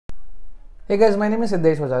Hey guys, my name is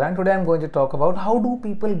Siddesh Wajala and today I'm going to talk about how do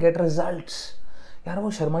people get results. यार वो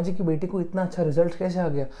शर्मा जी की बेटी को इतना अच्छा रिजल्ट कैसे आ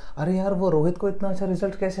गया? अरे यार वो रोहित को इतना अच्छा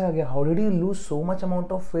रिजल्ट कैसे आ गया? How did you lose so much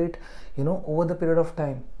amount of weight, over the period of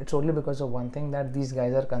time? It's only because of one thing, that these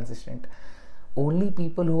guys are consistent. Only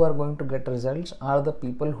people who are going to get results are the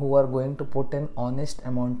people who are going to put an honest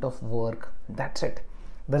amount of work. That's it.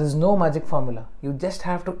 There is no magic formula. You just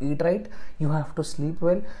have to eat right, you have to sleep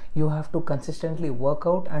well, you have to consistently work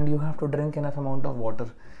out, and you have to drink enough amount of water.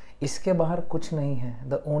 इसके बाहर कुछ नहीं है.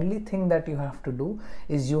 The only thing that you have to do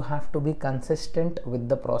is you have to be consistent with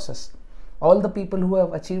the process. All the people who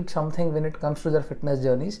have achieved something when it comes to their fitness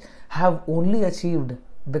journeys have only achieved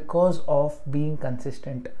because of being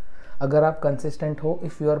consistent. अगर आप consistent हो,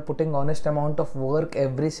 if you are putting honest amount of work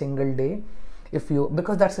every single day,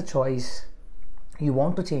 because that's a choice. You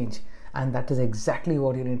want to change, and that is exactly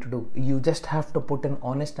what you need to do. You just have to put an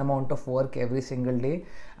honest amount of work every single day,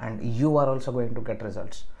 and you are also going to get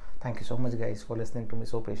results. Thank you so much guys for listening to me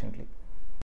so patiently.